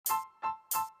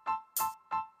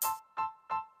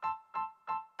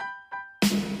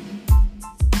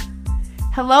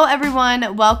Hello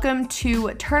everyone, welcome to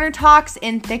Turner Talks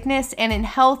in Thickness and in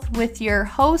Health with your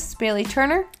hosts, Bailey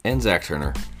Turner. And Zach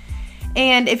Turner.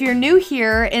 And if you're new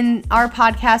here in our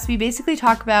podcast, we basically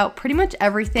talk about pretty much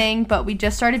everything, but we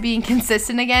just started being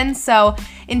consistent again. So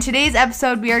in today's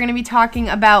episode, we are going to be talking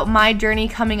about my journey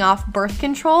coming off birth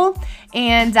control.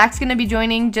 And Zach's going to be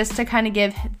joining just to kind of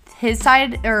give his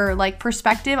side or like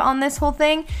perspective on this whole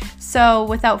thing. So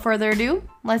without further ado,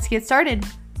 let's get started.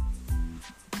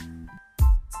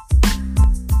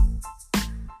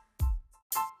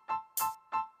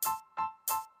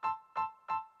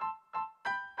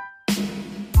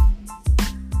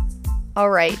 All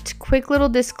right, quick little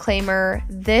disclaimer.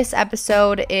 This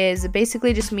episode is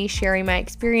basically just me sharing my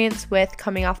experience with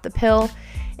coming off the pill.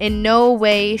 In no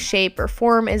way, shape, or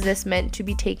form is this meant to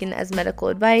be taken as medical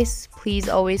advice. Please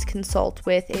always consult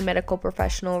with a medical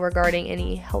professional regarding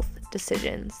any health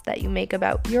decisions that you make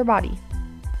about your body.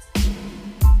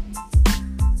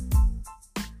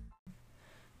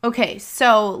 Okay,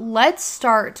 so let's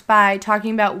start by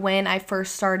talking about when I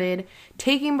first started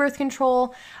taking birth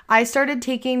control. I started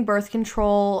taking birth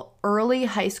control early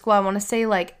high school. I want to say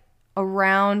like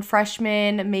around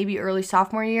freshman, maybe early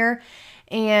sophomore year.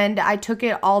 And I took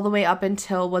it all the way up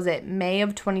until, was it May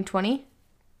of 2020?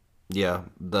 Yeah,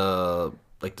 the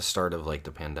start of like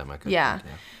the pandemic. Yeah.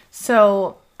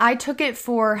 So I took it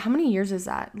for, how many years is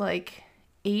that? Like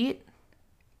 8?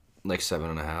 Like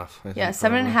 7.5, I think. Yeah,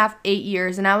 7.5, 8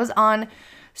 years. And I was on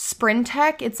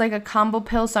Sprintec. It's like a combo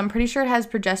pill, so I'm pretty sure it has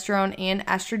progesterone and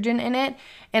estrogen in it.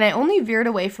 And I only veered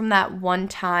away from that one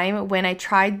time when I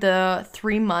tried the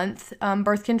 3-month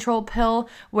birth control pill,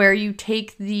 where you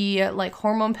take the like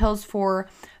hormone pills for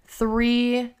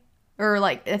 3 or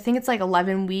like I think it's like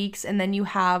 11 weeks, and then you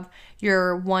have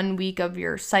your 1 week of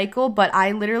your cycle. But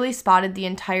I literally spotted the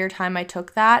entire time I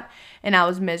took that, and I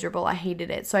was miserable. I hated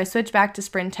it. So I switched back to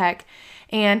Sprintec,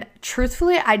 and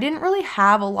truthfully, I didn't really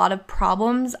have a lot of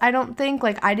problems, I don't think.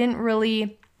 Like, I didn't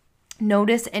really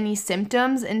notice any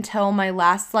symptoms until my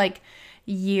last like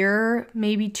year,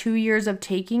 maybe 2 years of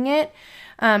taking it.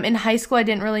 In high school, I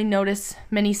didn't really notice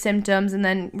many symptoms, and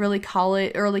then early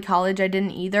college, I didn't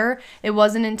either. It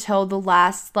wasn't until the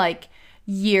last like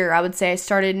year, I would say, I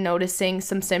started noticing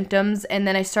some symptoms, and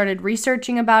then I started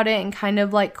researching about it and kind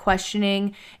of like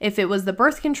questioning if it was the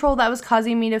birth control that was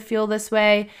causing me to feel this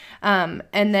way, and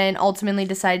then ultimately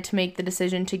decided to make the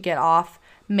decision to get off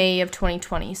May of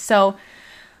 2020. So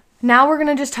now we're going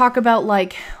to just talk about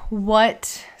like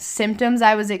what symptoms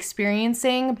I was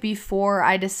experiencing before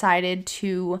I decided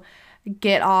to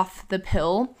get off the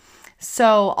pill.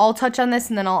 So I'll touch on this,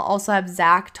 and then I'll also have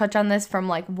Zach touch on this from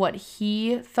like what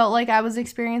he felt like I was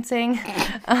experiencing,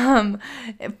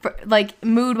 like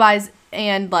mood wise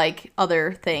and like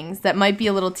other things that might be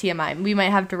a little TMI. We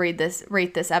might have to rate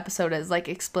this episode as like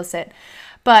explicit.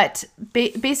 But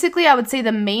basically, I would say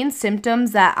the main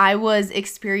symptoms that I was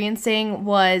experiencing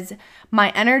was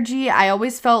my energy. I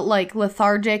always felt like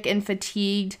lethargic and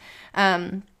fatigued.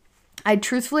 I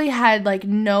truthfully had like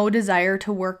no desire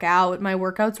to work out. My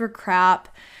workouts were crap.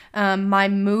 My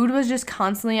mood was just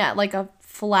constantly at like a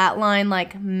flat line,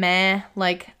 like meh.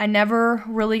 Like I never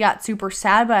really got super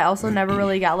sad, but I also never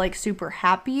really got like super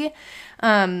happy.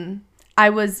 I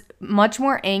was much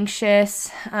more anxious.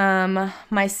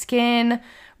 My skin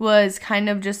was kind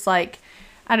of just like,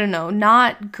 I don't know,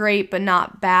 not great, but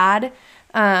not bad.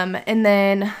 And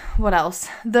then what else?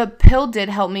 The pill did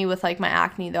help me with like my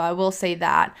acne, though. I will say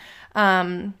that.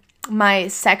 My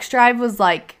sex drive was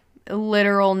like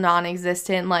literal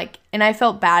non-existent. Like, and I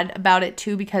felt bad about it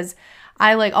too, because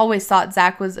I like always thought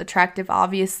Zach was attractive,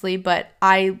 obviously, but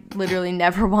I literally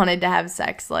never wanted to have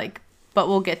sex. Like, but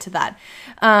we'll get to that.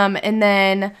 And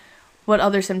then what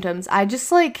other symptoms? I just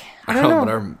like, I don't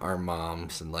know. But our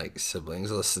moms and like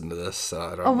siblings listen to this, so I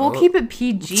don't know. Oh, we'll keep it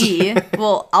PG.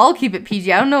 Well, I'll keep it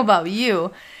PG. I don't know about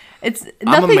you. It's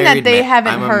nothing that they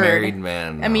haven't heard. I'm a married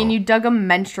man now. I mean, you dug a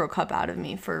menstrual cup out of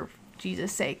me, for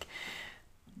Jesus' sake.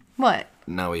 What?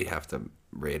 Now we have to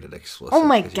rate it explicit. Oh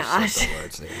my gosh.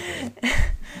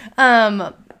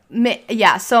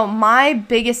 Yeah, so my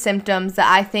biggest symptoms that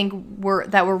I think were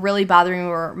really bothering me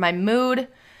were my mood,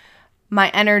 my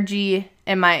energy,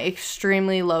 and my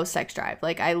extremely low sex drive.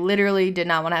 Like, I literally did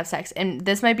not want to have sex. And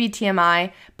this might be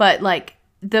TMI, but like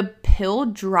the pill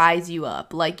dries you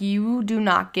up. Like, you do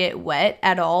not get wet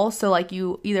at all. So like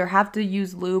you either have to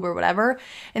use lube or whatever.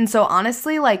 And so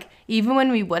honestly, like even when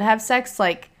we would have sex,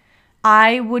 like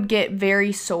I would get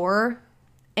very sore,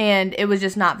 and it was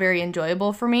just not very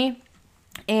enjoyable for me.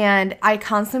 And I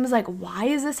constantly was like, why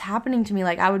is this happening to me?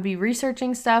 Like, I would be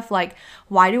researching stuff, like,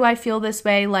 why do I feel this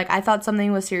way? Like, I thought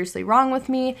something was seriously wrong with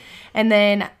me. And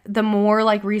then the more,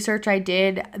 like, research I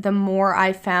did, the more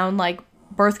I found, like,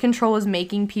 birth control was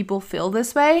making people feel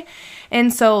this way.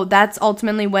 And so that's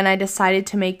ultimately when I decided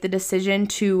to make the decision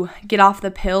to get off the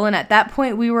pill. And at that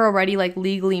point, we were already, like,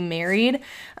 legally married.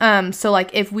 So,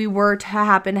 like, if we were to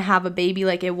happen to have a baby,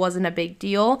 like, it wasn't a big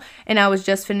deal. And I was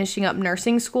just finishing up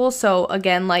nursing school. So,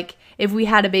 again, like, if we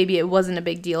had a baby, it wasn't a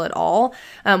big deal at all,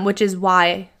 which is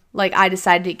why, like, I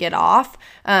decided to get off.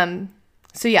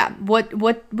 So, yeah, what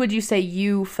would you say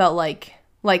you felt like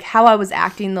how I was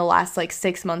acting the last, like,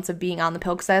 6 months of being on the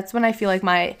pill? Because that's when I feel like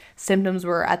my symptoms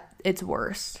were at its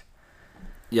worst.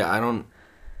 Yeah, I don't,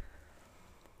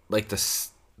 like, the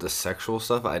sexual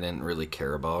stuff I didn't really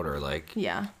care about or, like,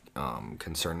 Yeah.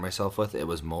 concern myself with. It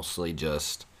was mostly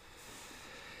just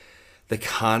the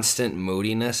constant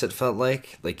moodiness, it felt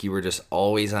like. Like, you were just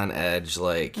always on edge,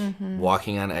 like,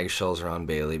 walking on eggshells around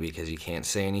Bailey because you can't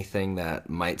say anything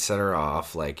that might set her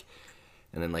off, like,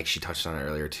 and then, like, she touched on it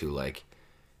earlier, too, like,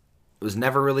 it was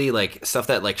never really, like, stuff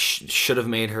that, like, should have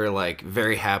made her, like,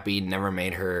 very happy, never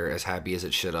made her as happy as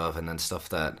it should have, and then stuff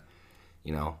that,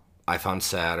 you know, I found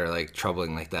sad or, like,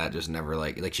 troubling like that just never,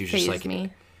 like she was just, like, me.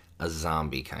 a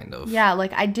zombie, kind of. Yeah,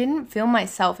 like, I didn't feel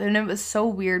myself, and it was so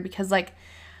weird because, like,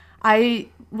 I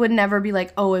would never be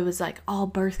like, oh, it was, like, all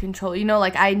birth control, you know,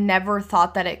 like, I never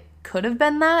thought that it could have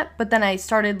been that, but then I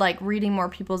started, like, reading more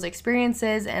people's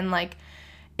experiences, and, like,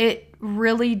 it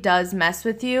really does mess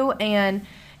with you. And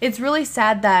it's really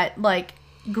sad that, like,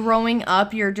 growing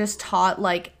up, you're just taught,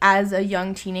 like, as a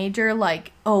young teenager,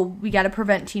 like, oh, we got to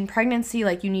prevent teen pregnancy,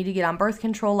 like, you need to get on birth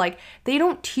control. Like, they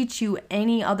don't teach you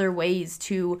any other ways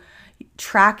to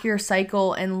track your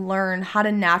cycle and learn how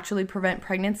to naturally prevent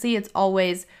pregnancy. It's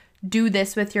always do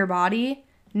this with your body,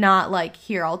 not like,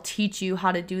 here, I'll teach you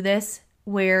how to do this,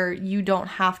 where you don't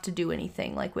have to do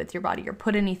anything, like, with your body or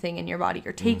put anything in your body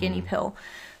or take any pill.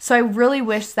 So I really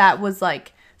wish that was,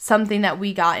 like, something that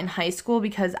we got in high school,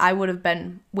 because I would have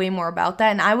been way more about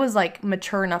that. And I was, like,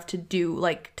 mature enough to do,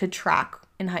 like, to track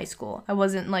in high school. I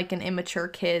wasn't, like, an immature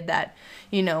kid that,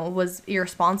 you know, was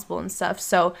irresponsible and stuff.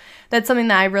 So that's something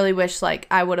that I really wish, like,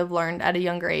 I would have learned at a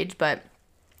younger age. But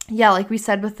yeah, like we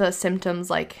said with the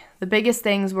symptoms, like, the biggest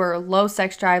things were low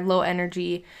sex drive, low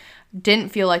energy, didn't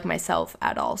feel like myself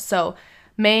at all. So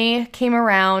May came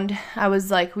around, I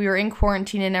was like, we were in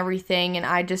quarantine and everything, and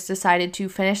I just decided to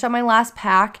finish up my last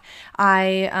pack.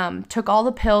 I took all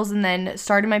the pills and then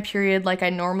started my period like I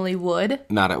normally would.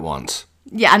 Not at once.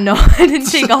 Yeah, no, I didn't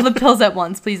take all the pills at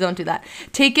once. Please don't do that.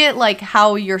 Take it, like,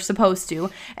 how you're supposed to.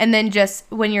 And then just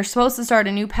when you're supposed to start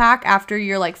a new pack after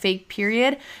your, like, fake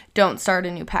period, don't start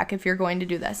a new pack if you're going to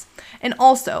do this. And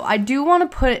also, I do want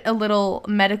to put a little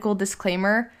medical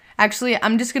disclaimer. Actually,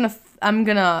 I'm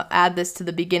gonna add this to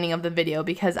the beginning of the video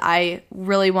because I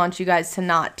really want you guys to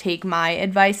not take my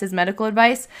advice as medical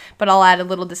advice, but I'll add a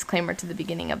little disclaimer to the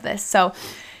beginning of this. So,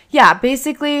 yeah,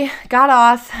 basically got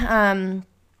off.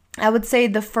 I would say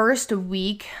the first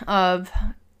week of,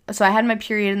 so I had my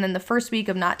period, and then the first week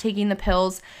of not taking the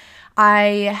pills,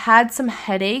 I had some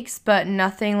headaches, but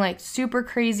nothing like super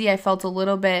crazy. I felt a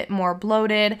little bit more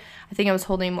bloated. I think I was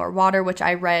holding more water, which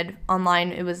I read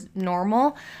online it was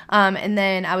normal. And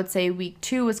then I would say week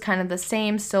 2 was kind of the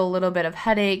same, still a little bit of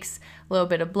headaches, a little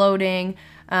bit of bloating.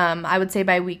 I would say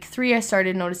by week 3, I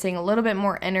started noticing a little bit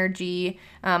more energy.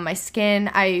 My skin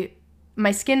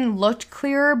looked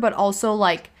clearer, but also,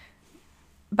 like,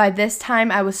 by this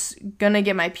time, I was going to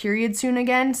get my period soon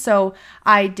again, so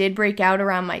I did break out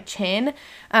around my chin,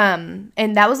 and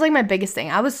that was, like, my biggest thing.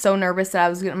 I was so nervous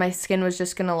that my skin was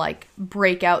just going to, like,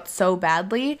 break out so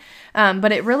badly,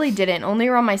 but it really didn't. Only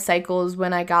around my cycles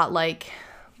when I got, like,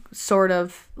 sort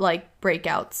of, like,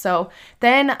 breakouts. So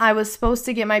then I was supposed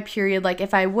to get my period, like,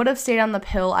 if I would have stayed on the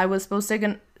pill, I was supposed to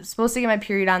get my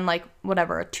period on, like,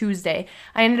 whatever, a Tuesday.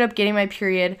 I ended up getting my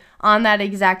period on that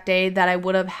exact day that I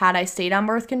would have had I stayed on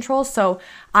birth control. So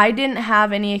I didn't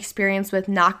have any experience with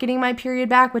not getting my period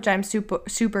back, which I'm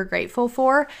super grateful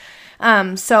for.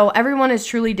 So everyone is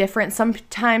truly different.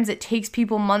 Sometimes it takes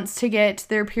people months to get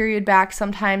their period back.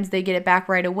 Sometimes they get it back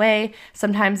right away.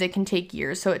 Sometimes it can take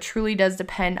years. So it truly does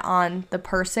depend on the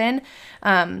person.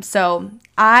 So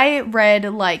I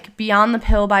read, like, Beyond the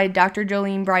Pill by Dr.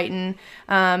 Jolene Brighton,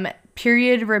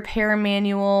 Period Repair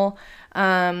Manual,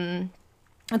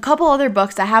 a couple other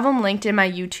books. I have them linked in my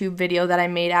YouTube video that I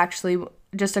made actually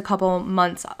just a couple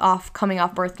months coming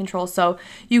off birth control. So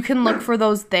you can look for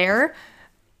those there.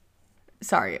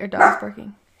 Sorry, our dog's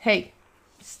barking. Hey,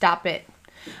 stop it.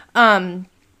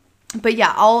 But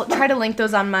yeah, I'll try to link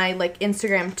those on my like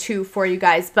Instagram too for you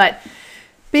guys. But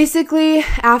basically,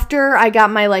 after I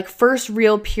got my like first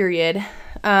real period,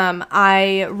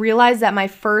 I realized that my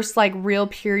first like real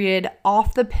period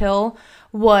off the pill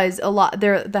was a lot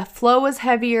there. The flow was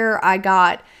heavier. I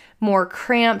got more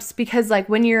cramps because like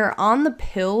when you're on the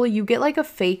pill, you get like a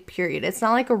fake period. It's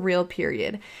not like a real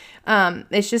period.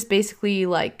 It's just basically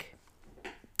like,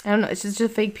 I don't know, it's just a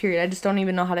fake period. I just don't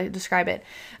even know how to describe it.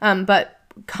 But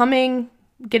getting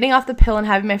off the pill and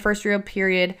having my first real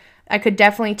period, I could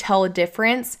definitely tell a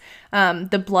difference.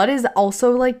 The blood is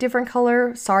also like different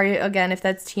color. Sorry again if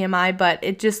that's TMI, but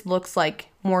it just looks like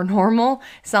more normal.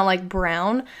 It's not like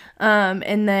brown.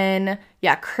 And then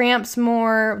yeah, cramps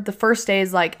more. The first day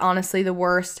is like honestly the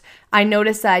worst. I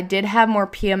noticed that I did have more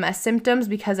PMS symptoms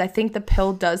because I think the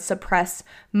pill does suppress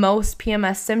most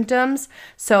PMS symptoms.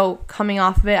 So coming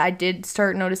off of it, I did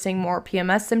start noticing more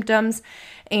PMS symptoms.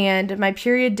 And my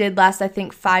period did last, I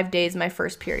think, 5 days, my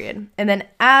first period. And then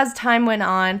as time went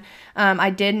on, I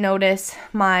did notice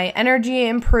my energy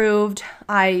improved.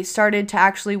 I started to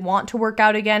actually want to work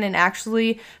out again and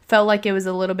actually felt like it was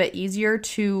a little bit easier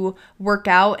to work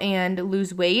out and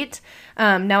lose weight.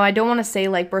 Now, I don't want to say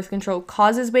like birth control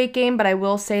causes weight gain, but I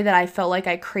will say that I felt like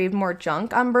I craved more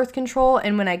junk on birth control.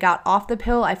 And when I got off the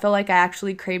pill, I felt like I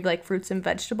actually craved like fruits and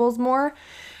vegetables more.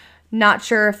 Not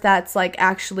sure if that's like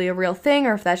actually a real thing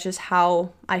or if that's just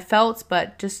how I felt,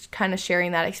 but just kind of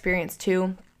sharing that experience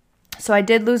too. So I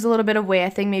did lose a little bit of weight, I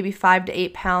think maybe 5 to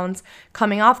 8 pounds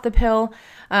coming off the pill.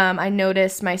 I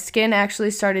noticed my skin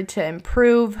actually started to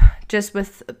improve just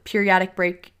with periodic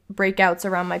breakouts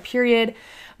around my period.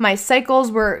 My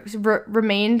cycles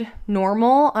remained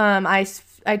normal. I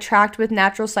tracked with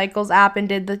Natural Cycles app and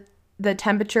did the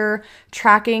temperature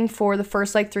tracking for the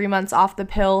first like 3 months off the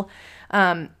pill.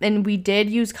 And we did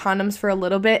use condoms for a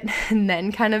little bit and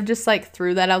then kind of just like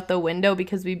threw that out the window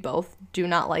because we both do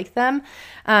not like them.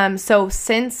 So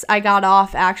since I got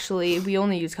off, actually, we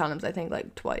only used condoms, I think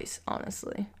like twice,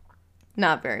 honestly.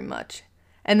 Not very much.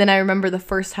 And then I remember the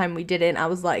first time we did it and I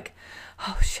was like,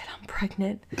 oh shit, I'm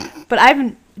pregnant.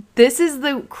 But this is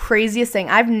the craziest thing.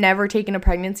 I've never taken a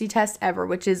pregnancy test ever,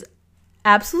 which is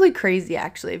absolutely crazy,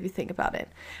 actually, if you think about it.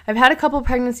 I've had a couple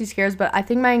pregnancy scares, but I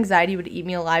think my anxiety would eat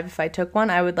me alive if I took one.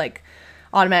 I would like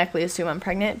automatically assume I'm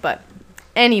pregnant. But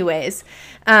anyways,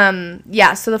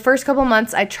 yeah, so the first couple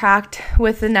months I tracked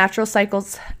with the Natural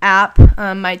Cycles app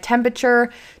my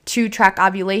temperature to track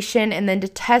ovulation and then to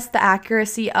test the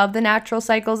accuracy of the Natural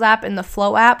Cycles app and the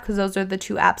Flow app, because those are the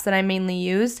two apps that I mainly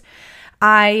used.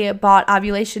 I bought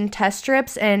ovulation test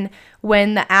strips, and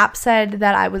when the app said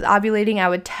that I was ovulating, I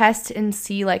would test and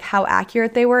see like how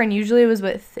accurate they were, and usually it was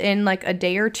within like a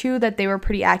day or two that they were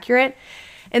pretty accurate.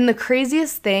 And the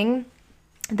craziest thing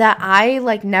that I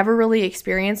like never really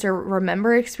experienced or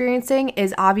remember experiencing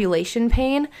is ovulation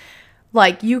pain.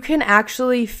 Like you can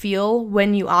actually feel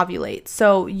when you ovulate.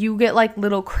 So you get like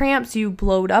little cramps, you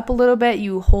bloat up a little bit,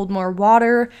 you hold more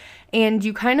water, and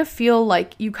you kind of feel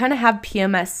like you kind of have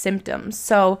PMS symptoms.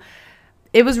 So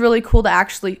it was really cool to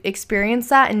actually experience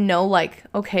that and know like,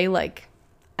 okay, like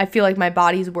I feel like my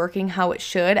body's working how it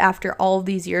should after all of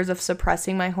these years of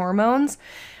suppressing my hormones.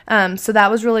 So that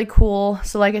was really cool.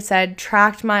 So like I said,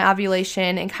 tracked my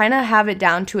ovulation and kind of have it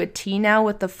down to a T now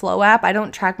with the Flow app. I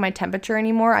don't track my temperature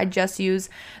anymore. I just use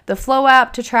the Flow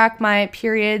app to track my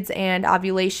periods and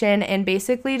ovulation, and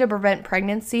basically to prevent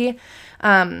pregnancy.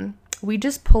 We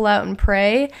just pull out and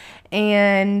pray,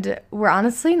 and we're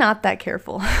honestly not that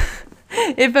careful,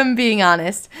 if I'm being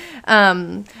honest.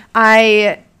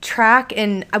 I track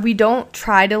and we don't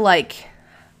try to like,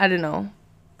 I don't know,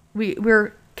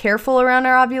 we're careful around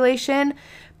our ovulation,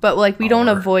 but like we don't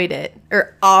avoid it,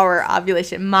 or our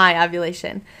ovulation, my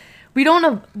ovulation. I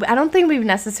don't think we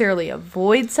necessarily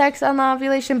avoid sex on the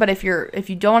ovulation, but if you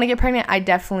don't want to get pregnant, I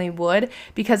definitely would,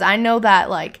 because I know that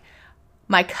like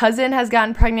my cousin has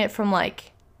gotten pregnant from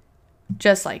like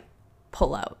just like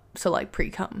pull out, so like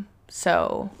pre-cum.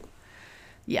 So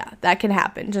yeah, that can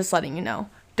happen, just letting you know.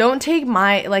 Don't take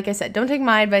my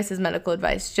advice as medical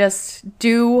advice. Just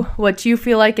do what you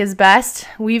feel like is best.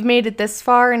 We've made it this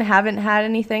far and haven't had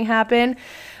anything happen.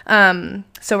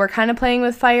 So we're kind of playing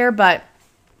with fire, but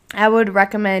I would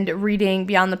recommend reading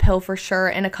Beyond the Pill for sure,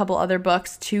 and a couple other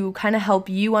books to kind of help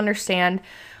you understand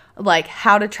like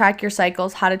how to track your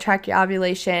cycles, how to track your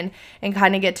ovulation, and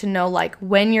kind of get to know like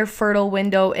when your fertile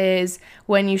window is,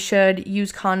 when you should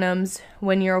use condoms,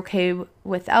 when you're okay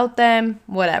without them,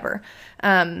 whatever.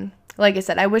 Like I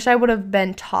said, I wish I would have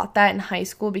been taught that in high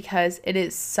school, because it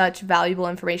is such valuable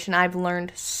information. I've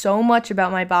learned so much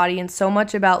about my body and so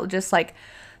much about just like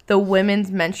the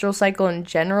women's menstrual cycle in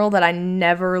general that I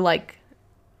never like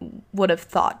would have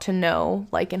thought to know,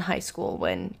 like in high school,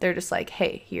 when they're just like,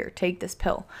 hey, here, take this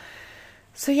pill.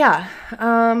 So yeah,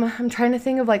 I'm trying to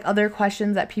think of like other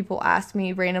questions that people ask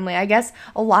me randomly. I guess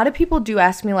a lot of people do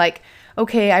ask me like,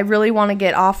 okay, I really want to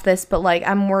get off this, but like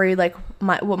I'm worried like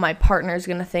what my partner's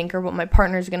going to think or what my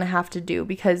partner's going to have to do,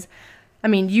 because I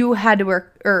mean, you had to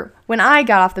work, or when I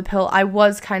got off the pill, I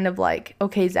was kind of like,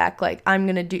 okay, Zach, like I'm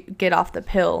going to get off the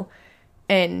pill,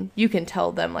 and you can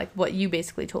tell them like what you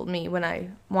basically told me when I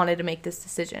wanted to make this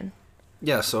decision.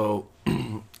 Yeah, so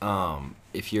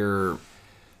if you're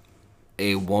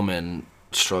a woman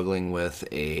struggling with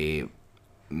a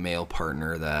male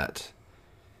partner that,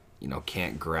 you know,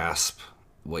 can't grasp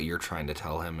what you're trying to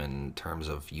tell him in terms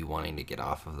of you wanting to get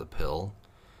off of the pill,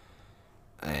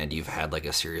 and you've had like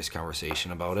a serious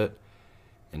conversation about it,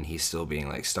 and he's still being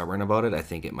like stubborn about it, I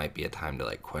think it might be a time to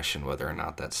like question whether or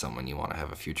not that's someone you want to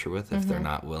have a future with, if they're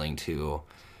not willing to,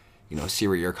 you know, see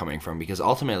where you're coming from, because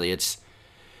ultimately it's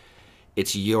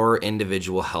your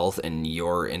individual health and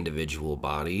your individual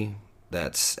body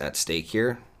that's at stake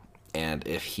here. And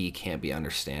if he can't be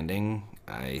understanding,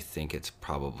 I think it's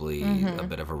probably a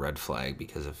bit of a red flag,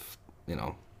 because of, you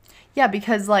know. Yeah,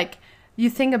 because like you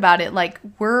think about it, like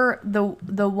we're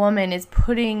the woman is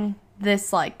putting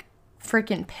this like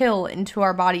freaking pill into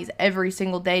our bodies every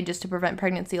single day just to prevent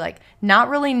pregnancy, like not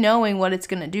really knowing what it's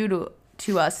going to do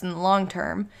to us in the long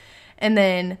term. And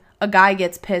then a guy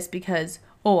gets pissed because,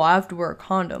 oh, I have to wear a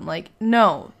condom. Like,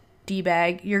 no,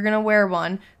 D-bag, you're going to wear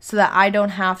one so that I don't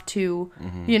have to,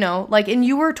 you know, like, and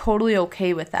you were totally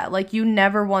okay with that. Like, you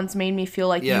never once made me feel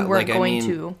like you weren't going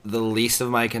to. The least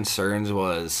of my concerns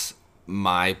was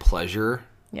my pleasure.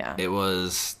 Yeah. It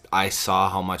was, I saw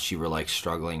how much you were, like,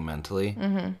 struggling mentally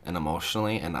and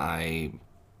emotionally, and I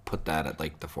put that at,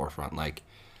 like, the forefront. Like,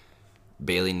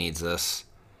 Bailey needs this.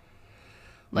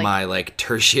 Like, my, like,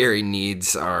 tertiary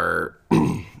needs are,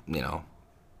 you know,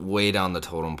 way down the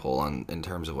totem pole in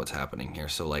terms of what's happening here.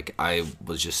 So, like, I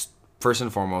was just, first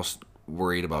and foremost,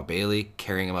 worried about Bailey,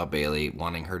 caring about Bailey,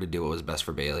 wanting her to do what was best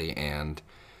for Bailey, and,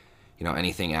 you know,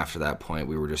 anything after that point,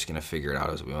 we were just going to figure it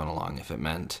out as we went along. If it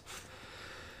meant,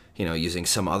 you know, using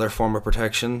some other form of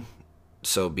protection,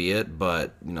 so be it.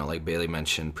 But, you know, like Bailey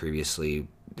mentioned previously,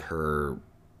 the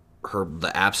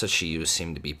apps that she used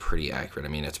seemed to be pretty accurate. I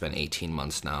mean, it's been 18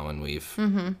 months now, and we've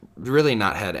really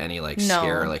not had any, like,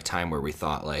 scare, like, time where we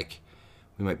thought, like,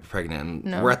 we might be pregnant.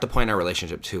 And we're at the point in our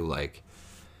relationship, too, like,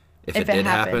 if it did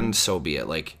happen, so be it.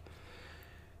 Like,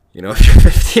 you know, if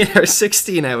you're 15 or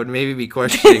 16, I would maybe be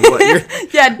questioning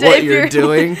what you're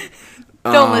doing.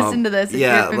 Don't listen to this if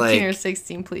you're 15 like, or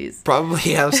 16, please.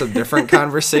 Probably have some different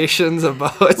conversations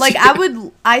about, like,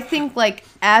 I think, like,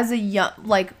 as a young,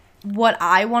 like, what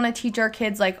I want to teach our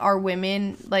kids, like our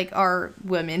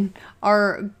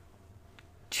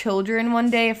children one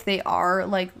day, if they are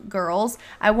like girls,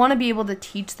 I want to be able to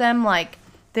teach them like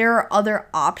there are other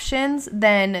options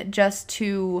than just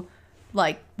to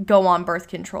like go on birth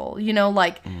control, you know,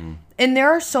 like, and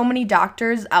there are so many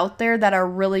doctors out there that are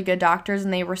really good doctors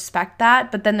and they respect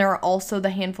that, but then there are also the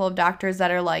handful of doctors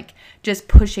that are like just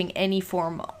pushing any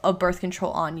form of birth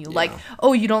control on you. Like,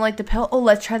 oh, you don't like the pill? Oh,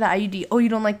 let's try the IUD. Oh, you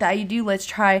don't like the IUD? Let's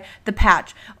try the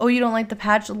patch. Oh, you don't like the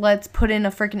patch? Let's put in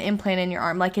a freaking implant in your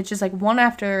arm. Like, it's just like one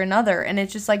after another, and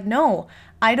it's just like, no,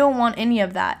 I don't want any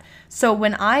of that. So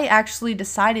when I actually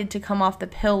decided to come off the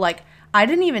pill, like, I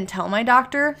didn't even tell my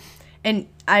doctor. And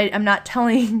I'm not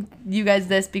telling you guys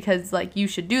this because, like, you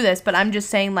should do this, but I'm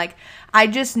just saying, like, I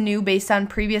just knew based on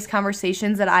previous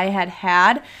conversations that I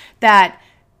had that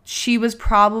she was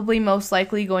probably most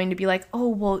likely going to be like, oh,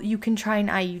 well, you can try an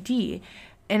IUD.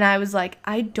 And I was like,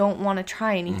 I don't want to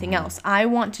try anything else. I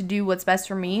want to do what's best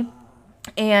for me.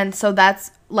 And so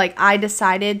that's, like, I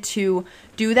decided to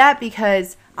do that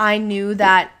because I knew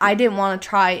that I didn't want to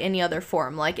try any other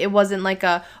form. Like, it wasn't like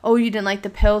oh, you didn't like the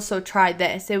pill, so try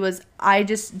this. It was, I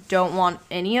just don't want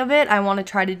any of it. I want to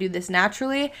try to do this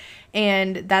naturally,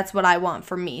 and that's what I want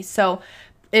for me. So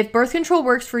if birth control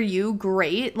works for you,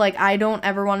 great. Like, I don't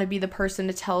ever want to be the person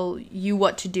to tell you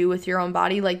what to do with your own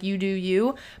body. Like, you do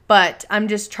you. But I'm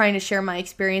just trying to share my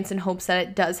experience in hopes that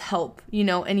it does help, you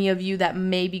know, any of you that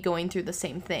may be going through the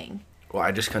same thing. Well,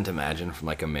 I just couldn't imagine from,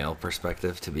 like, a male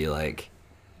perspective to be, like,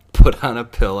 put on a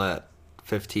pill at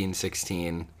 15,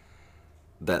 16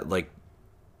 that, like,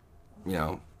 you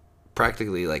know,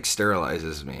 practically, like,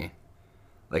 sterilizes me.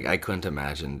 Like, I couldn't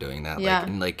imagine doing that. Yeah. Like,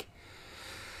 and, like,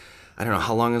 I don't know,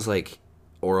 how long has, like,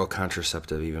 oral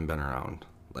contraceptive even been around?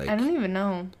 Like, I don't even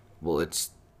know. Well, it's,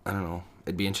 I don't know,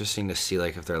 It'd be interesting to see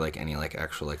like if there are like any like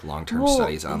actual like long-term Well,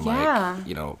 studies on yeah. like,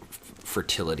 you know,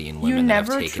 fertility in You women that have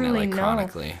never taken it truly like know.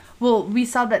 chronically. Well, we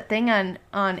saw that thing on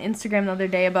Instagram the other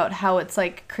day about how it's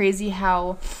like crazy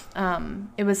how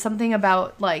it was something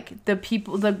about like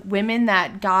the women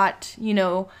that got, you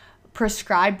know,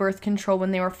 prescribed birth control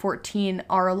when they were 14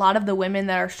 are a lot of the women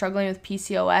that are struggling with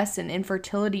PCOS and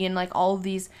infertility and like all of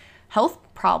these health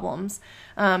problems.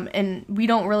 And we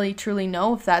don't really truly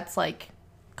know if that's like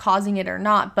causing it or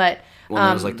not, but Well,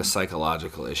 there's like the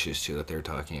psychological issues too that they're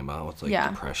talking about with like Yeah.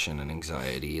 depression and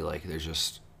anxiety. Like there's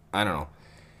just, I don't know.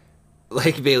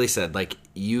 Like Bailey said, like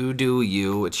you do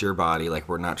you, it's your body. Like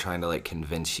we're not trying to like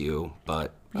convince you,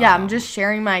 but yeah, I'm just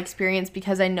sharing my experience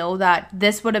because I know that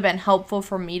this would have been helpful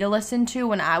for me to listen to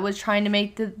when I was trying to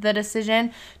make the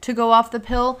decision to go off the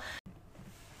pill.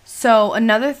 So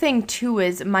another thing too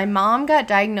is my mom got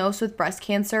diagnosed with breast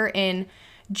cancer in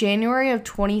January of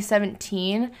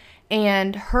 2017,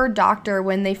 and her doctor,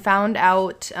 when they found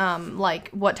out like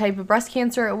what type of breast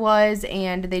cancer it was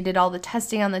and they did all the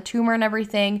testing on the tumor and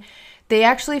everything, they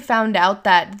actually found out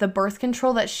that the birth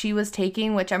control that she was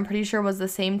taking, which I'm pretty sure was the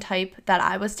same type that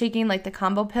I was taking, like the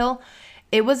combo pill,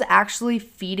 it was actually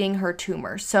feeding her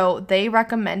tumor. So they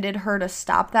recommended her to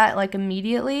stop that like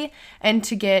immediately and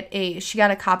to she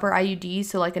got a copper IUD,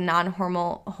 so like a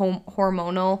non-hormonal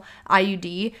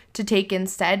IUD to take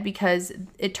instead, because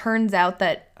it turns out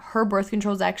that her birth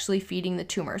control is actually feeding the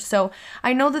tumor. So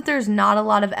I know that there's not a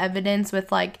lot of evidence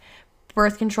with like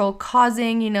birth control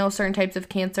causing, you know, certain types of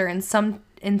cancer, and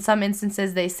in some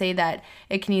instances they say that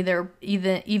it can either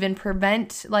even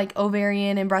prevent like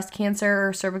ovarian and breast cancer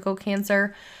or cervical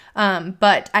cancer,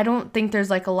 but I don't think there's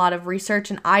like a lot of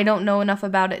research, and I don't know enough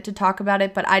about it to talk about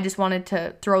it, but I just wanted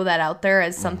to throw that out there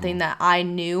as something that I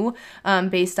knew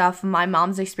based off my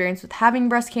mom's experience with having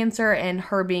breast cancer and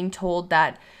her being told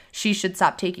that she should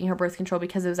stop taking her birth control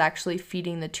because it was actually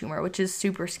feeding the tumor, which is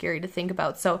super scary to think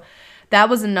about. So that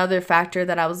was another factor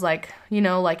that I was like, you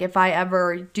know, like if I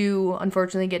ever do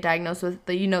unfortunately get diagnosed with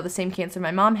the, you know, the same cancer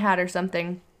my mom had or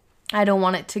something, I don't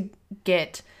want it to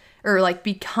get or like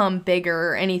become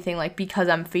bigger or anything, like because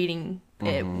I'm feeding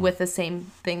it with the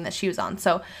same thing that she was on.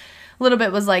 So a little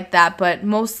bit was like that, but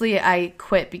mostly I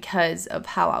quit because of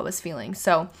how I was feeling.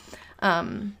 So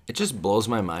it just blows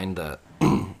my mind that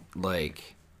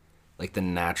like the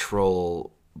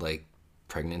natural like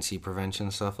pregnancy prevention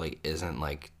stuff like isn't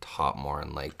like taught more,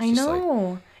 and like I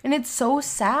know, and it's so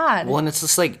sad. Well, and it's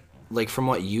just like from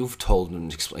what you've told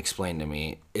and explained to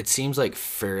me, it seems like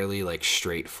fairly like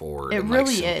straightforward. It and really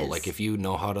like simple. is. Like if you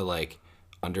know how to like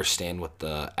understand what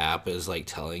the app is like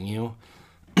telling you,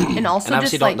 and also and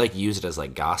obviously just don't like use it as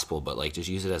like gospel, but like just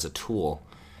use it as a tool.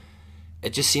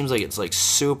 It just seems like it's like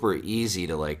super easy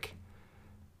to like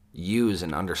use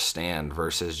and understand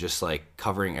versus just like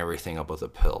covering everything up with a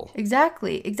pill.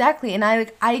 Exactly. And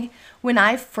I when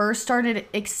I first started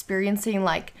experiencing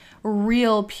like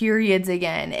real periods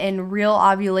again and real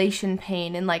ovulation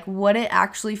pain and like what it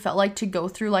actually felt like to go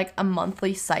through like a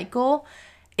monthly cycle,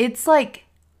 it's like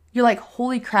you're like,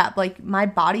 holy crap, like my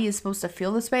body is supposed to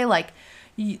feel this way. Like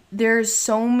there's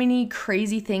so many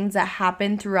crazy things that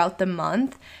happen throughout the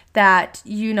month that,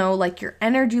 you know, like your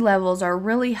energy levels are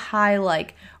really high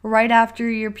like right after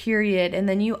your period, and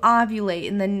then you ovulate,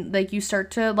 and then like you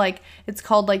start to like, it's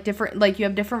called like different, like you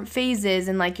have different phases,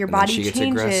 and like your And body then she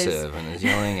changes. gets aggressive and is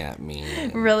yelling at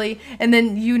me. Really. And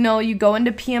then, you know, you go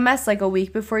into PMS like a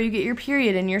week before you get your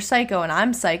period, and you're psycho, and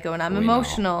I'm psycho, and I'm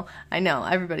emotional. I know,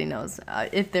 everybody knows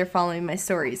if they're following my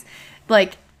stories.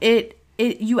 Like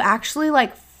you actually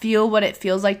like feel what it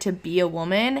feels like to be a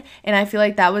woman, and I feel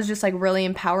like that was just like really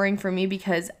empowering for me,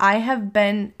 because I had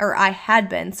been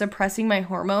suppressing my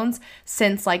hormones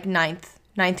since like ninth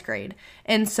grade.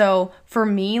 And so for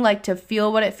me, like to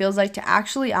feel what it feels like to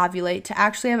actually ovulate, to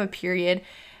actually have a period,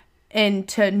 and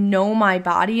to know my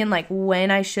body and like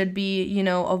when I should be, you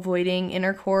know, avoiding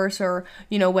intercourse, or,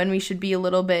 you know, when we should be a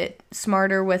little bit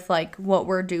smarter with like what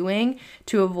we're doing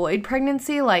to avoid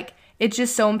pregnancy, like it's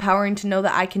just so empowering to know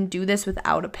that I can do this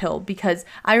without a pill. Because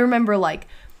I remember like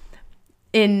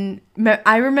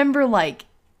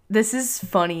this is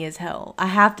funny as hell. I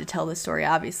have to tell this story,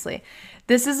 obviously.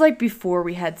 This is like before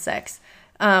we had sex.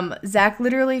 Zach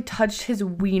literally touched his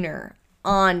wiener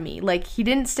on me. Like he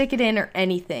didn't stick it in or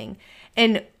anything.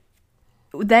 And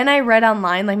then I read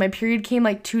online, like my period came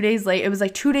like 2 days late. It was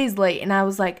like 2 days late. And I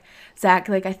was like, Zach,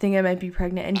 like I think I might be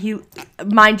pregnant. And he,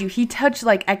 mind you, he touched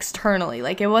like externally.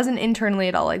 Like it wasn't internally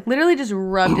at all. Like literally just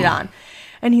rubbed it on.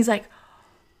 And he's like,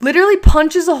 literally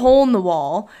punches a hole in the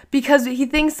wall because he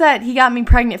thinks that he got me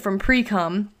pregnant from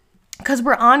pre-cum. Because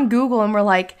we're on Google and we're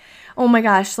like, oh my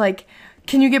gosh, like,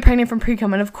 can you get pregnant from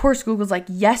pre-cum? And of course, Google's like,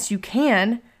 yes, you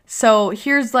can. So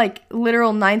here's like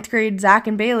literal 9th grade Zach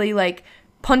and Bailey like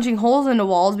punching holes into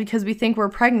walls because we think we're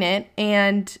pregnant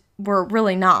and we're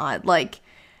really not. Like,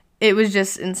 it was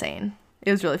just insane.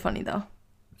 It was really funny though.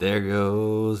 There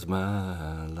goes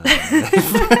my life.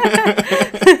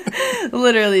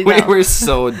 Literally, we were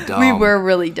so dumb. We were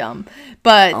really dumb.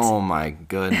 But oh my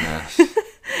goodness.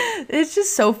 It's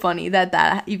just so funny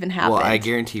that even happened. Well, I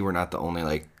guarantee we're not the only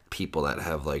like people that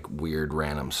have like weird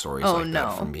random stories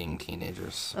that from being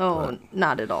teenagers. Oh,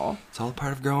 not at all. It's all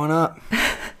part of growing up.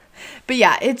 But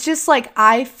yeah, it's just like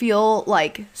I feel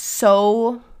like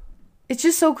so it's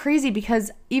just so crazy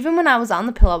because even when I was on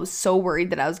the pill, I was so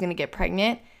worried that I was going to get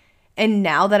pregnant. And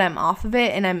now that I'm off of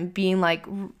it and I'm being like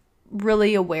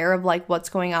really aware of like what's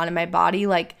going on in my body,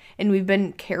 like, and we've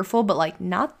been careful, but like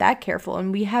not that careful,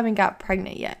 and we haven't got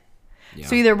pregnant yet. Yeah.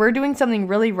 So either we're doing something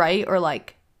really right, or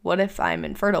like, what if I'm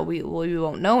infertile? We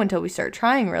won't know until we start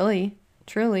trying, really,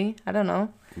 truly. I don't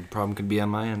know. The problem could be on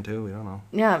my end too. We don't know.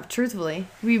 Yeah, truthfully,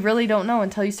 we really don't know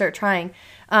until you start trying.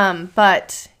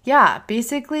 But yeah,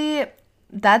 basically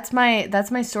that's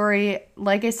my story.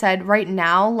 Like I said, right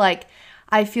now, like,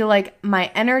 I feel like my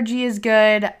energy is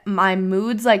good. My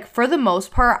mood's, like, for the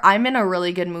most part, I'm in a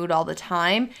really good mood all the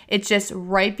time. It's just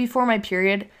right before my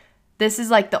period. This is,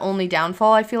 like, the only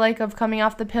downfall, I feel like, of coming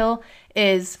off the pill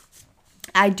is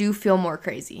I do feel more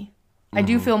crazy. Mm-hmm. I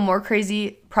do feel more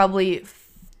crazy probably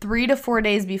 3 to 4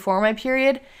 days before my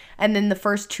period, and then the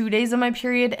first 2 days of my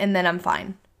period, and then I'm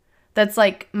fine. That's,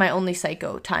 like, my only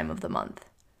psycho time of the month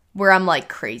where I'm, like,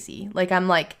 crazy. Like, I'm,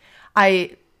 like,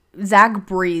 Zach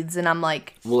breathes and I'm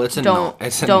like, well,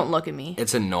 don't look at me.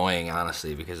 It's annoying,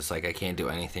 honestly, because it's like I can't do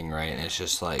anything right, and it's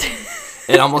just like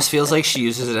it almost feels like she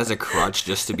uses it as a crutch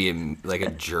just to be like a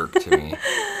jerk to me.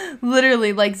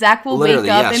 Literally, like Zach will wake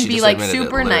up and be like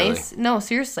super nice. No,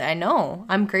 seriously, I know.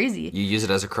 I'm crazy. You use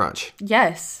it as a crutch.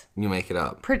 Yes. You make it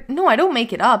up. No, I don't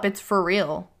make it up. It's for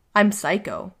real. I'm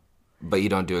psycho. But you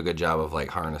don't do a good job of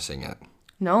like harnessing it.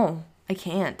 No, I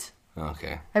can't.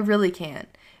 Okay. I really can't.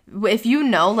 If you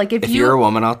know, like if you're a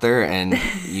woman out there and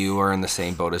you are in the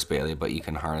same boat as Bailey, but you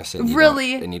can harness it,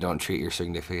 and you don't treat your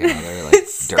significant other like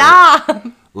stop.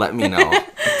 Dirt, let me know.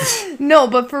 No,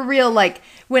 but for real, like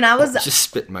when I was just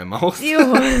spit in my mouth.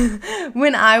 Ew.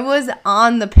 When I was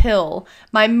on the pill,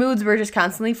 my moods were just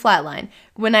constantly flatline.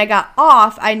 When I got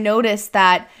off, I noticed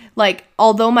that like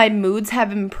although my moods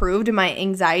have improved and my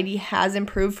anxiety has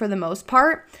improved for the most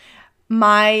part,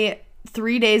 my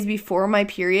 3 days before my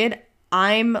period,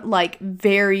 I'm like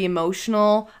very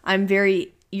emotional. I'm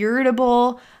very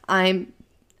irritable. I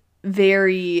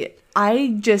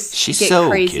just She's get so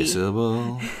crazy.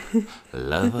 Kissable,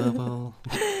 lovable.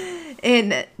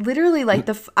 And literally like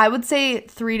I would say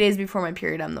 3 days before my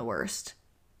period, I'm the worst.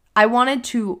 I wanted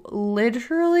to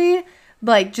literally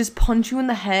like just punch you in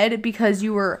the head because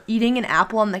you were eating an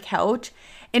apple on the couch.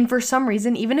 And for some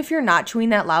reason, even if you're not chewing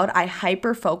that loud, I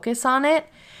hyper focus on it.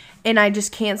 And I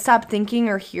just can't stop thinking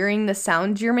or hearing the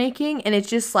sounds you're making. And it's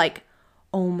just like,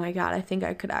 oh my God, I think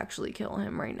I could actually kill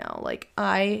him right now. Like,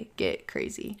 I get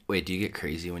crazy. Wait, do you get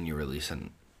crazy when you release an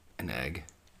egg?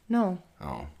 No.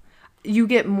 Oh. You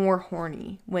get more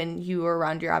horny when you are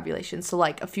around your ovulation. So,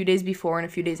 like, a few days before and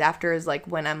a few days after is, like,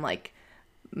 when I'm, like,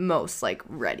 most, like,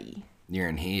 ready. You're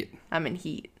in heat? I'm in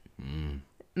heat.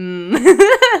 No.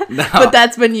 But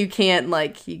that's when you can't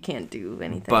do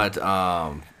anything. But,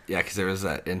 yeah, because there was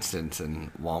that instance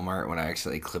in Walmart when I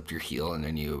accidentally clipped your heel and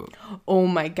then you... Oh,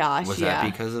 my gosh, Was that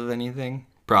because of anything?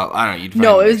 Probably. I don't know.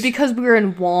 No, it was because we were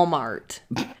in Walmart.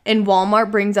 And Walmart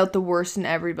brings out the worst in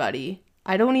everybody.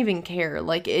 I don't even care.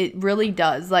 Like, it really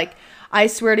does. Like, I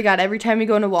swear to God, every time we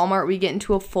go into Walmart, we get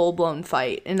into a full-blown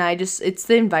fight. And it's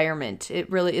the environment.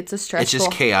 It's a stressful... It's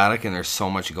just chaotic and there's so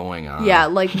much going on. Yeah,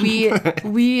 like,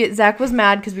 Zach was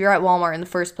mad because we were at Walmart in the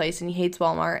first place and he hates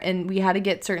Walmart. And we had to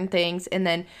get certain things. And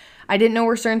then I didn't know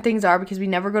where certain things are because we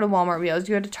never go to Walmart. We always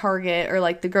go to Target or,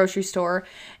 like, the grocery store.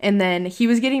 And then he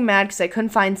was getting mad because I couldn't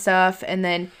find stuff. And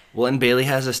then... Well, and Bailey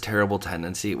has this terrible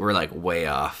tendency. We're, like, way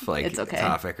off, like, it's okay.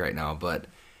 Topic right now. But,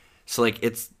 so, like,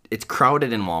 it's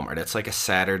crowded in Walmart. It's, like, a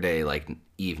Saturday, like,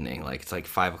 evening. Like, it's, like,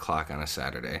 5 o'clock on a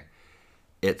Saturday.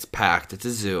 It's packed. It's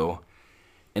a zoo.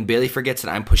 And Bailey forgets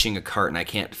that I'm pushing a cart and I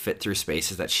can't fit through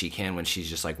spaces that she can when she's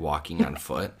just, like, walking on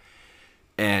foot.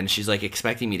 And she's, like,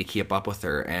 expecting me to keep up with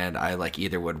her. And I, like,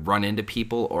 either would run into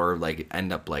people or, like,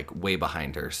 end up, like, way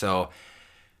behind her. So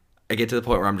I get to the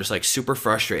point where I'm just, like, super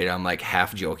frustrated. I'm, like,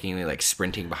 half jokingly, like,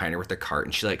 sprinting behind her with the cart.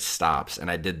 And she, like, stops. And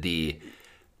I did the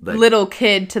little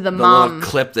kid to the the mom. little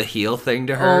clip the heel thing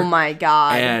to her. Oh my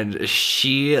God. And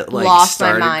she like Lost my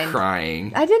started mind.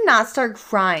 crying. I did not start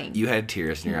crying. You had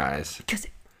tears in your eyes. Because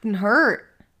it hurt.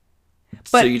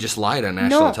 So you just lied on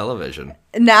national television.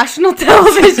 National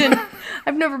television.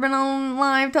 I've never been on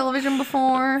live television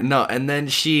before. No, and then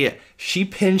she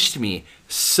pinched me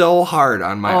so hard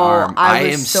on my arm. I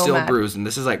am so still mad. bruised, and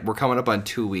this is like, we're coming up on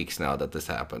 2 weeks now that this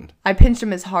happened. I pinched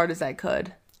him as hard as I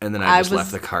could. And then I just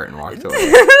left the cart and walked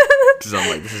away. Because I'm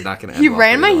like, this is not going to end He well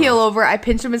ran for my either of heel us. over. I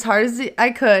pinched him as hard as I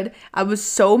could. I was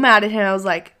so mad at him. I was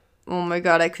like, oh my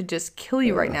God, I could just kill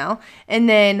you right now. And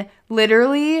then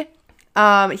literally,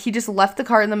 he just left the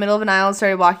cart in the middle of an aisle and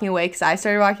started walking away because I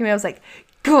started walking away. I was like,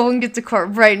 go and get the cart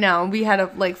right now. And we had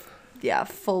a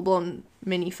full-blown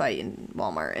mini fight in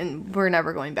Walmart. And we're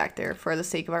never going back there for the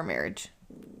sake of our marriage.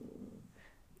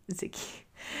 Ziggy.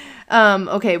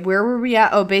 Okay, where were we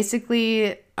at? Oh,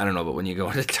 basically... I don't know, but when you go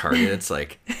into Target, it's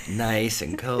like nice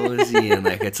and cozy and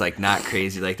like it's like not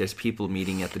crazy. Like there's people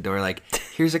meeting at the door like,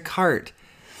 here's a cart,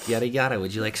 yada yada.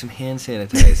 Would you like some hand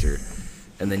sanitizer?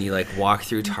 And then you like walk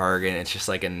through Target and it's just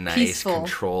like a nice Peaceful.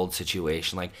 controlled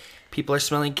situation. Like people are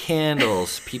smelling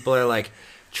candles. People are like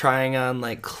trying on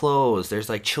like clothes. There's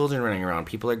like children running around.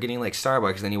 People are getting like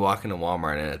Starbucks. And then you walk into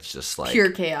Walmart and it's just like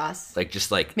Pure chaos. like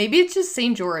just like Maybe it's just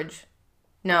St. George.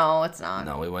 No, it's not.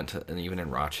 no. We went to and even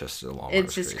in Rochester, the Walmart.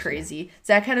 It's was just crazy.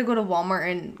 Zach had to go to Walmart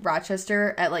in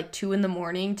Rochester at like 2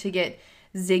 a.m. to get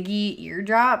Ziggy ear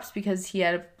drops because he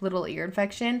had a little ear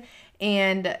infection.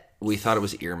 And we thought it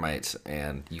was ear mites,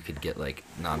 and you could get like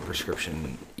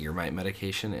non-prescription ear mite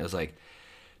medication. It was like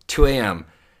 2 a.m.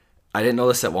 I didn't know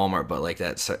this at Walmart, but like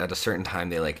that at a certain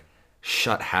time they like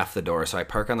shut half the door. So I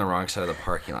park on the wrong side of the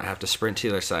parking lot. I have to sprint to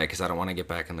the other side because I don't want to get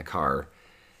back in the car.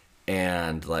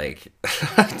 And like,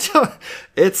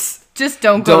 it's just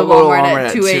don't go to Walmart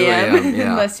at 2 a.m.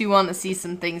 Yeah. unless you want to see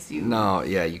some things you. No,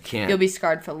 yeah, you can't. You'll be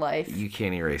scarred for life. You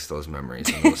can't erase those memories.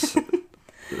 And those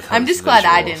I'm just glad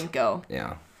I didn't go.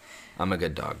 Yeah, I'm a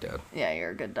good dog dad. Yeah,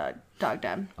 you're a good dog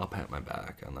dad. I'll pat my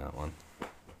back on that one.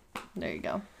 There you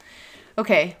go.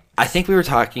 Okay. I think we were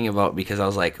talking about because I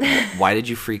was like, why did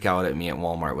you freak out at me at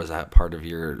Walmart? Was that part of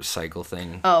your cycle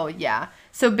thing? Oh, yeah.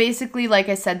 So basically, like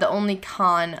I said, the only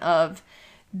con of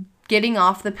getting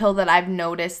off the pill that I've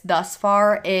noticed thus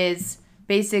far is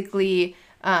basically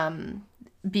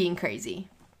being crazy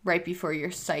right before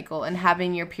your cycle and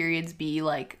having your periods be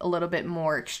like a little bit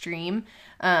more extreme.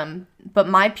 But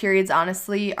my periods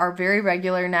honestly are very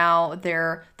regular now.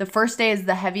 The first day is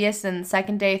the heaviest and the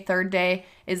second day, third day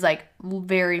is like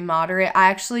very moderate. I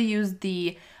actually use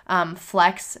the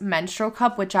Flex menstrual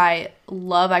cup, which I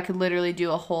love. I could literally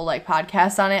do a whole like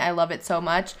podcast on it. I love it so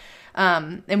much.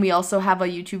 And we also have a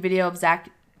YouTube video of Zach,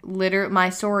 my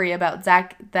story about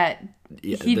Zach that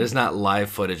there's not live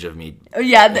footage of me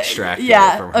extracting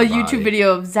it from her a body. YouTube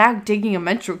video of Zach digging a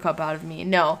menstrual cup out of me.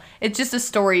 No, it's just a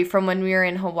story from when we were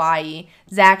in Hawaii.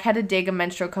 Zach had to dig a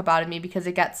menstrual cup out of me because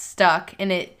it got stuck and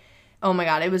it, oh my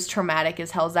God, it was traumatic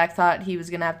as hell. Zach thought he was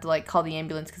going to have to like call the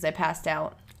ambulance because I passed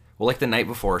out. Well, like the night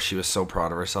before, she was so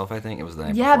proud of herself, I think. It was the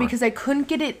night Yeah, before. because I couldn't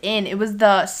get it in. It was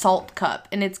the salt cup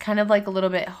and it's kind of like a little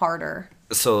bit harder.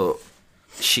 So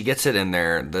she gets it in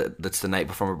there. That's the night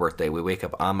before my birthday. We wake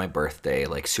up on my birthday,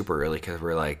 like super early, because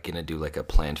we're like going to do like a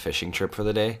planned fishing trip for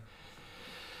the day.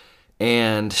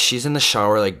 And she's in the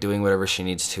shower, like doing whatever she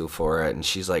needs to for it. And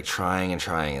she's like trying.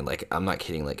 And like, I'm not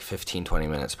kidding, like 15, 20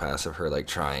 minutes pass of her like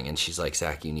trying. And she's like,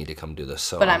 Zach, you need to come do this.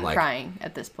 So But I'm like, crying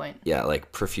at this point. Yeah,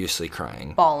 like profusely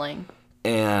crying. Bawling.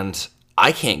 And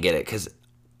I can't get it because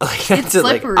like, It's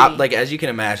slippery. Like as you can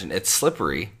imagine, it's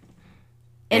slippery.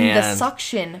 And the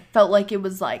suction felt like it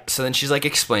was like... So then she's like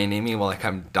explaining to me while like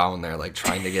I'm down there like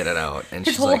trying to get it out. And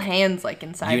his she's whole like, hand's like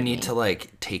inside you me. need to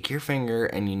like take your finger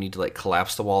and you need to like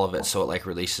collapse the wall of it so it like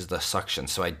releases the suction.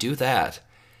 So I do that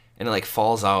and it like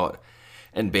falls out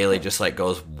and Bailey just like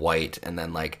goes white and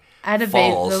then like I had a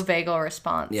falls. vagal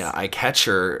response. Yeah, I catch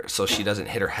her so she doesn't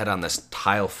hit her head on this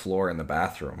tile floor in the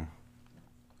bathroom.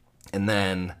 And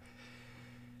then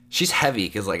she's heavy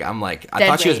because like I'm like I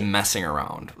thought she was messing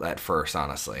around at first,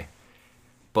 honestly.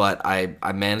 But I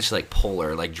managed to like pull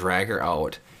her, like drag her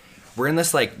out. We're in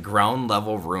this like ground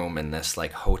level room in this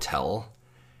like hotel,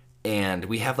 and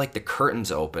we have like the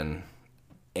curtains open,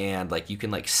 and like you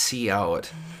can like see out.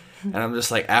 And I'm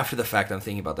just like, after the fact, I'm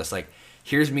thinking about this. Like,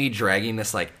 here's me dragging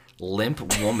this like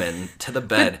limp woman to the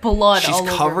bed. With blood She's all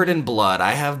over covered in blood.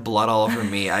 I have blood all over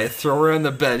me. I throw her in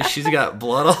the bed. She's got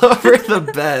blood all over the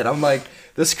bed. I'm like,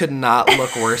 this could not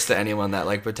look worse to anyone that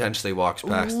like potentially walks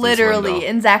past. Literally. This window.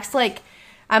 And Zach's like,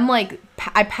 I'm like,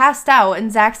 I passed out,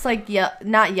 and Zach's like,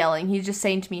 not yelling. He's just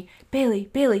saying to me,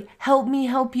 Bailey, help me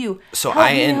help you. So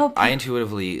help I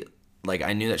intuitively, like,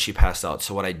 I knew that she passed out.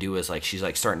 So what I do is, like, she's,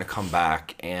 like, starting to come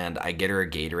back, and I get her a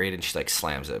Gatorade, and she, like,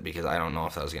 slams it because I don't know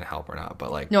if that was going to help or not.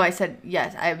 But, like... No, I said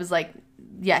yes. I was like,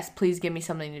 yes, please give me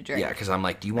something to drink. Yeah, because I'm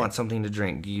like, do you want something to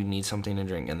drink? Do you need something to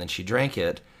drink? And then she drank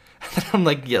it. And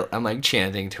then I'm like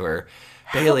chanting to her,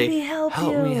 Bailey, help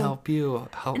me help you.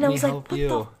 Help me help you.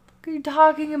 What are you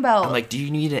talking about? I'm like, do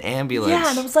you need an ambulance? Yeah,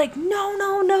 and I was like, no.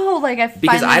 Like,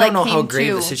 because I don't know how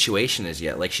grave the situation is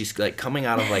yet. Like, she's like coming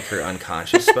out of like her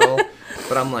unconscious spell,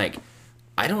 but I'm like,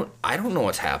 I don't know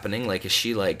what's happening. Like, is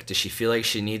she like, does she feel like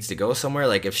she needs to go somewhere?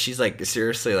 Like, if she's like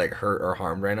seriously like hurt or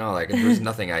harmed right now, like, there's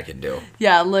nothing I can do.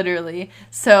 Yeah, literally.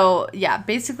 So yeah,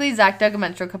 basically Zach dug a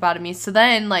menstrual cup out of me. So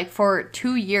then, like, for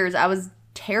 2 years, I was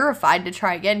terrified to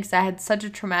try again because I had such a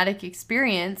traumatic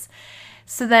experience.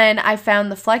 So then I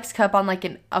found the Flex Cup on like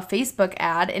a Facebook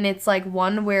ad, and it's like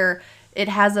one where it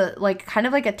has a like kind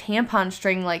of like a tampon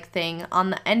string like thing on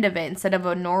the end of it instead of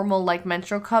a normal like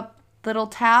menstrual cup little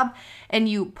tab, and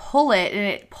you pull it and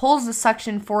it pulls the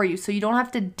suction for you, so you don't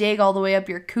have to dig all the way up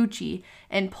your coochie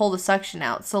and pull the suction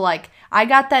out. So like I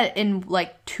got that in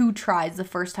like 2 tries the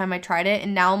first time I tried it,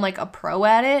 and now I'm like a pro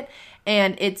at it,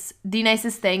 and it's the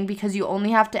nicest thing because you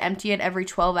only have to empty it every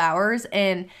 12 hours,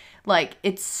 and like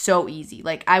it's so easy.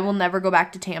 Like I will never go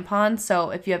back to tampons, so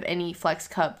if you have any Flex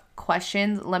Cup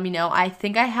questions, let me know. I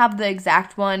think I have the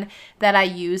exact one that I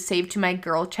use saved to my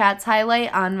girl chats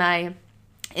highlight on my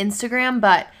Instagram,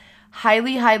 but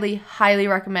highly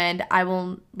recommend. I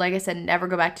will, like I said, never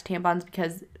go back to tampons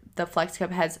because the Flex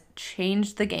Cup has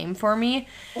changed the game for me.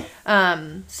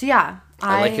 So yeah,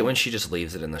 I like it when she just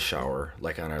leaves it in the shower,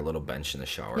 like on our little bench in the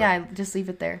shower. Yeah, I just leave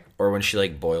it there. Or when she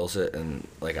like boils it and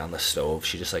like on the stove,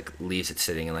 she just like leaves it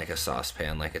sitting in like a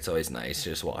saucepan. Like, it's always nice to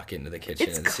just walk into the kitchen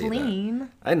and see that. It's clean.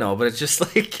 I know, but it's just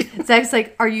like Zach's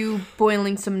like, "Are you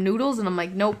boiling some noodles?" And I'm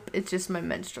like, "Nope, it's just my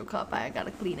menstrual cup. I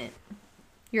gotta clean it."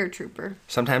 You're a trooper.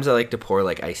 Sometimes I like to pour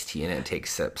like iced tea in it and take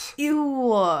sips.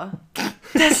 Ew.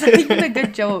 That's not even a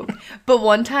good joke. But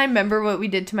one time, remember what we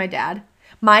did to my dad?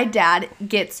 My dad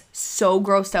gets so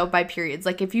grossed out by periods.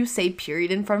 Like, if you say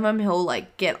period in front of him, he'll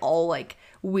like get all like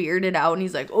weirded out, and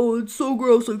he's like, "Oh, it's so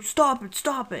gross. Like, stop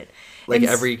it. Like, and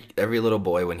every little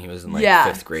boy when he was in like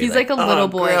 5th grade. He's like a little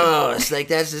boy. Gross. Like,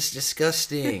 that's just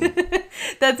disgusting.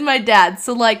 That's my dad.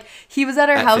 So like he was at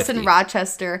our house 50. In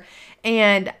Rochester,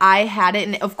 and I had it,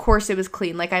 and of course it was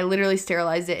clean. Like, I literally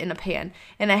sterilized it in a pan,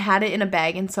 and I had it in a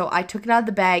bag, and so I took it out of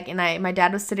the bag, and my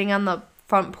dad was sitting on the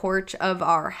front porch of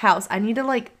our house. I need to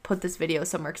like put this video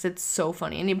somewhere because it's so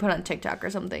funny. I need to put it on TikTok or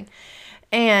something.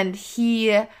 And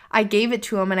I gave it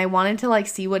to him, and I wanted to like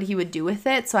see what he would do with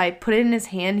it, so I put it in his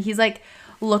hand. He's like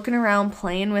looking around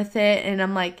playing with it, and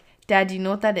I'm like, "Dad, do you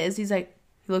know what that is?" He's like,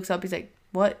 he looks up, he's like,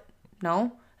 "What?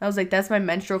 No?" I was like, "That's my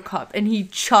menstrual cup." And he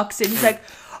chucks it. He's like,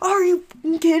 "Are you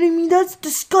kidding me? That's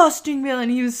disgusting, man."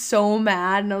 And he was so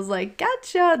mad. And I was like,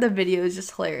 "Gotcha." The video is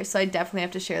just hilarious. So I definitely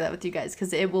have to share that with you guys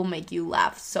because it will make you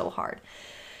laugh so hard.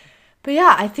 But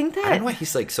yeah, I think that... I don't know why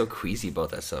he's like so queasy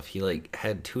about that stuff. He like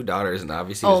had 2 daughters and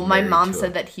obviously my mom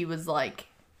said that he was like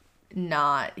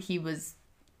he was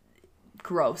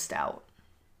grossed out.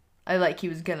 He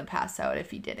was going to pass out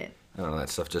if he didn't. I don't know, that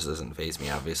stuff just doesn't faze me,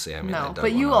 obviously. I mean, no,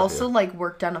 but you also, like,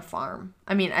 worked on a farm.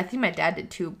 I mean, I think my dad did,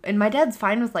 too. And my dad's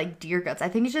fine with, like, deer guts. I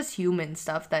think it's just human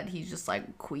stuff that he's just,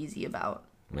 like, queasy about.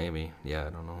 Maybe. Yeah, I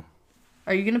don't know.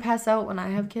 Are you going to pass out when I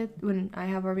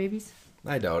have our babies?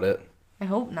 I doubt it. I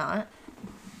hope not.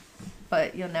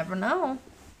 But you'll never know.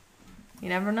 You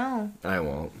never know. I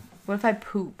won't. What if I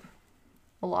poop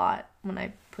a lot when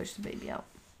I push the baby out?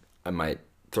 I might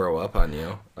throw up on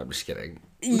you. I'm just kidding.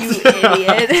 You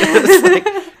idiot. Just like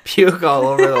puke all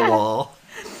over the wall.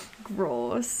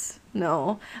 Gross.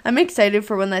 No. I'm excited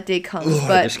for when that day comes,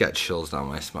 but I just got chills down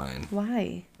my spine.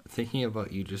 Why? Thinking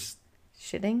about you just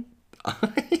shitting?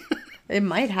 It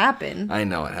might happen. I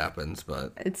know it happens,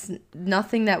 but it's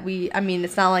nothing that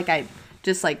it's not like I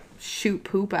just like shoot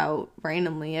poop out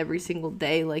randomly every single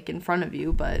day like in front of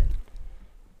you, but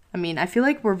I mean, I feel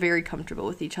like we're very comfortable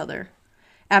with each other.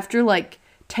 After like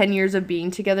 10 years of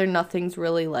being together, nothing's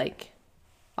really like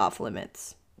off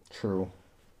limits. True.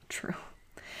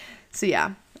 So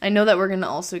yeah, I know that we're going to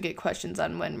also get questions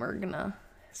on when we're going to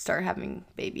start having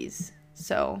babies.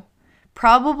 So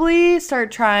probably start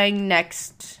trying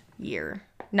next year.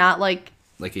 Not like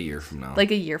a year from now.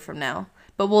 Like a year from now.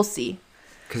 But we'll see.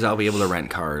 Because I'll be able to rent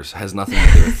cars. Has nothing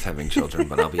to do with having children,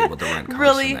 but I'll be able to rent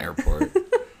cars from the airport.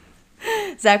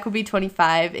 Zach will be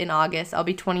 25 in August. I'll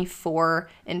be 24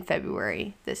 in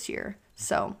February this year.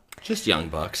 So just young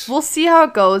bucks. We'll see how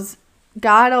it goes.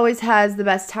 God always has the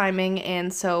best timing,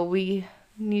 and so we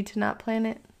need to not plan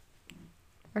it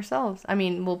ourselves. I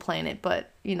mean, we'll plan it,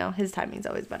 but, you know, his timing's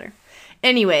always better.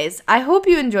 Anyways, I hope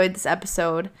you enjoyed this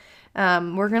episode.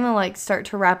 We're going to, like, start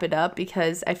to wrap it up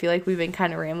because I feel like we've been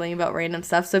kind of rambling about random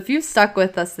stuff. So if you've stuck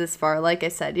with us this far, like I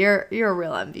said, you're a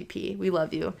real MVP. We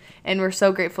love you. And we're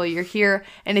so grateful you're here.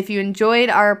 And if you enjoyed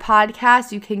our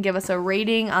podcast, you can give us a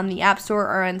rating on the App Store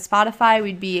or on Spotify.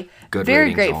 We'd be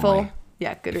very grateful. Only.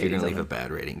 Yeah, good if ratings. If you're going to leave a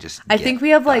bad rating, just I think we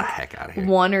have, like, heck out of here.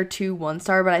 1 or 2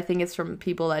 1-star, but I think it's from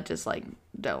people that just, like,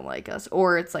 don't like us.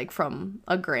 Or it's, like, from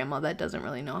a grandma that doesn't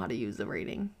really know how to use the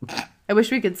rating. I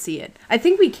wish we could see it. I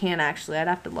think we can, actually. I'd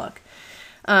have to look.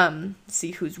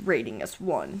 See who's rating us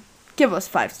 1. Give us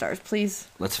 5 stars, please.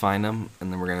 Let's find them,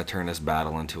 and then we're going to turn this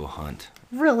battle into a hunt.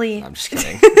 Really? I'm just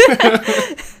kidding.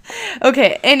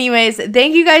 Okay, anyways,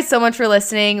 thank you guys so much for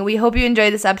listening. We hope you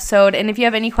enjoyed this episode. And if you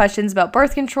have any questions about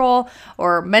birth control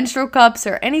or menstrual cups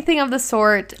or anything of the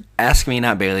sort, ask me,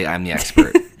 not Bailey. I'm the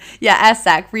expert. Yeah, ask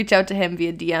Zach. Reach out to him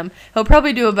via DM. He'll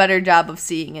probably do a better job of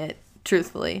seeing it,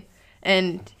 truthfully.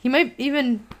 And he might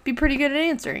even be pretty good at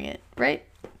answering it, right?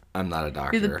 I'm not a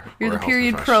doctor. You're the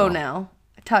period pro now.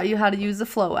 I taught you how to use the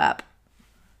Flow app.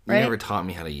 Right? You never taught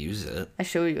me how to use it. I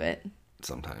show you it.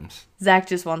 Sometimes. Zach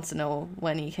just wants to know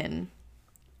when he can.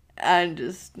 I'm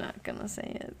just not going to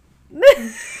say it.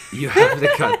 You have to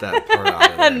cut that part out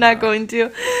of there. I'm not going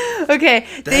to. Okay,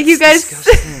 thank you guys.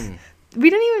 Disgusting. We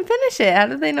didn't even finish it. How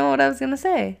did they know what I was going to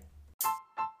say?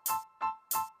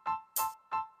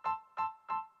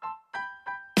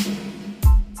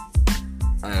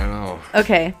 I don't know.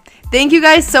 Okay. Thank you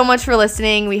guys so much for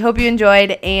listening. We hope you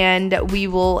enjoyed, and we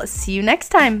will see you next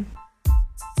time.